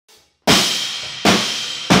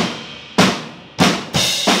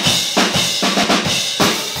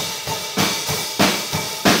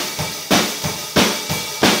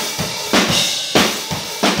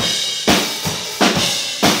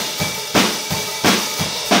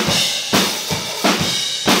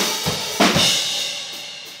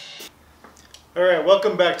Alright,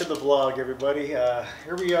 welcome back to the vlog, everybody.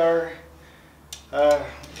 Here we are.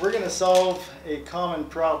 We're going to solve a common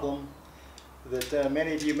problem that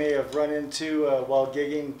many of you may have run into while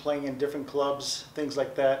gigging, playing in different clubs, things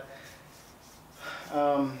like that.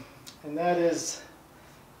 And that is,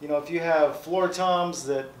 you know, if you have floor toms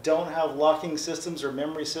that don't have locking systems or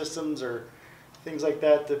memory systems or things like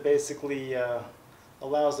that, that basically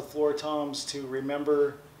allows the floor toms to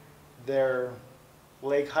remember their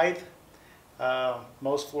leg height.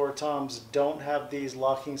 Most floor toms don't have these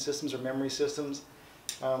locking systems or memory systems.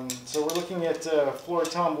 So we're looking at floor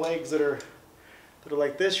tom legs that are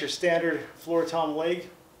like this, your standard floor tom leg.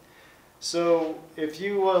 So if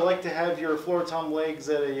you like to have your floor tom legs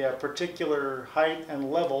at a particular height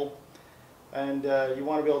and level, and you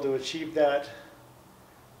want to be able to achieve that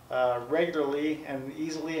regularly and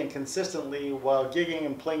easily and consistently while gigging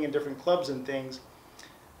and playing in different clubs and things,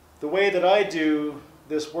 the way that I do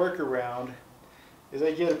this workaround is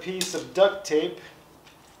I get a piece of duct tape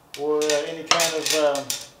or any kind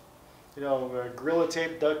of Gorilla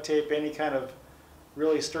tape, duct tape, any kind of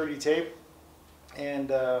really sturdy tape, and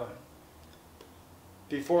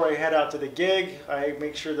before I head out to the gig, I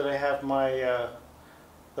make sure that I have my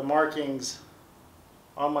the markings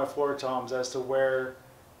on my floor toms as to where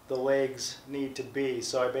the legs need to be.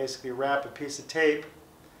 So I basically wrap a piece of tape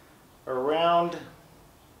around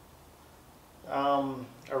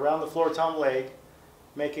the floor tom leg,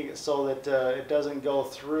 making it so that it doesn't go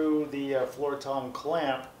through the floor tom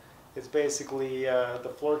clamp. It's basically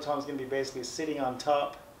the floor tom is going to be basically sitting on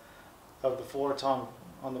top of the floor tom,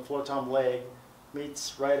 on the floor tom leg,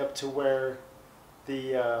 meets right up to where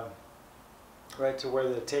the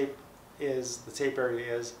tape is, the tape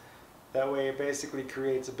area is. That way it basically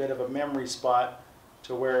creates a bit of a memory spot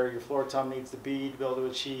to where your floor tom needs to be able to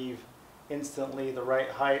achieve instantly the right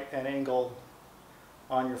height and angle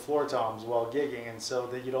on your floor toms while gigging, and so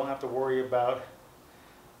that you don't have to worry about,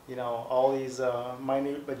 you know, all these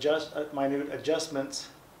minute adjustments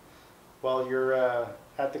while you're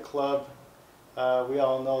at the club. We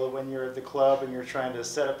all know that when you're at the club and you're trying to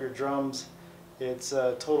set up your drums, it's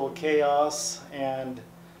total chaos, and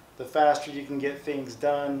the faster you can get things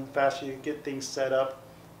done, faster you get things set up,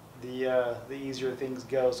 the easier things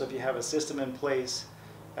go. So if you have a system in place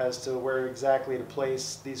as to where exactly to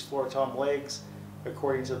place these floor tom legs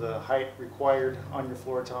according to the height required on your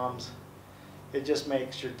floor toms, it just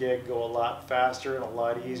makes your gig go a lot faster and a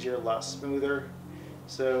lot easier, a lot smoother.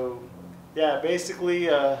 So yeah, basically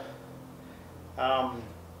what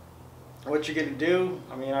you're going to do,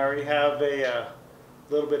 I mean, I already have a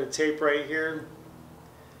little bit of tape right here.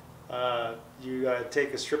 You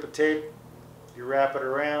take a strip of tape, you wrap it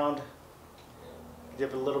around,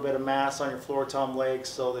 give it a little bit of mass on your floor tom leg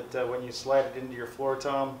so that when you slide it into your floor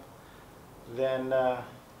tom, then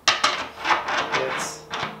it's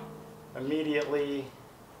immediately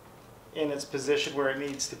in its position where it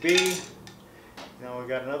needs to be. Now we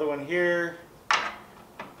got another one here.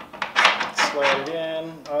 Slide it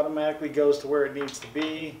in, automatically goes to where it needs to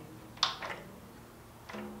be.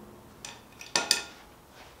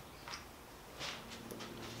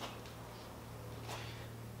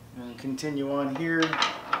 And continue on here.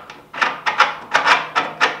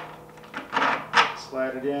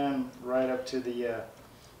 Slide it in right up to the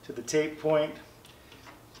tape point.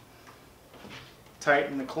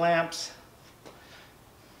 Tighten the clamps.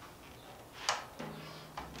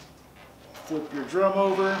 Flip your drum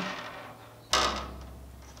over.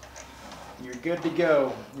 You're good to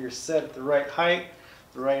go. You're set at the right height,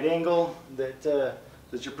 the right angle that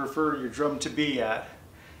you prefer your drum to be at.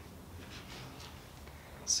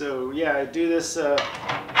 So yeah, I do this.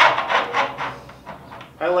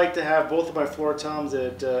 I like to have both of my floor toms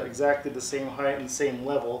at exactly the same height and same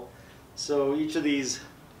level. So each of these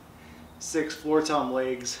 6 floor tom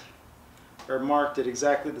legs are marked at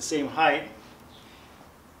exactly the same height,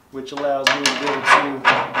 which allows me to be able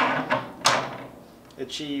to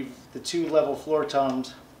achieve the 2 level floor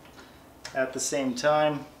toms at the same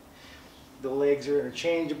time. The legs are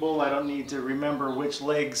interchangeable. I don't need to remember which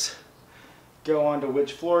legs go onto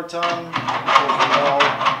which floor tom because they all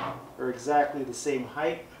are exactly the same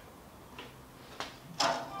height.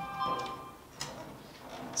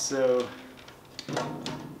 So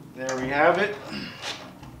there we have it.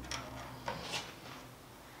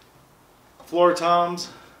 Floor toms,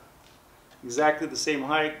 exactly the same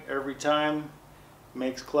height every time.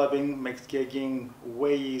 Makes clubbing, makes gigging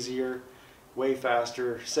way easier, way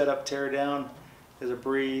faster. Set up, tear down is a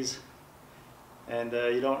breeze, and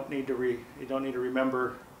you don't need to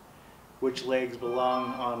remember which legs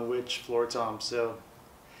belong on which floor tom. So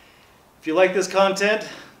if you like this content,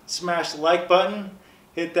 smash the like button,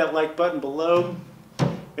 hit that like button below,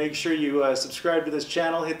 Make sure you subscribe to this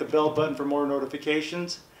channel, hit the bell button for more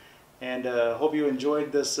notifications, and hope you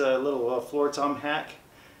enjoyed this little floor tom hack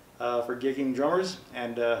for gigging drummers,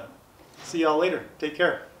 and see y'all later. Take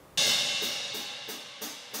care.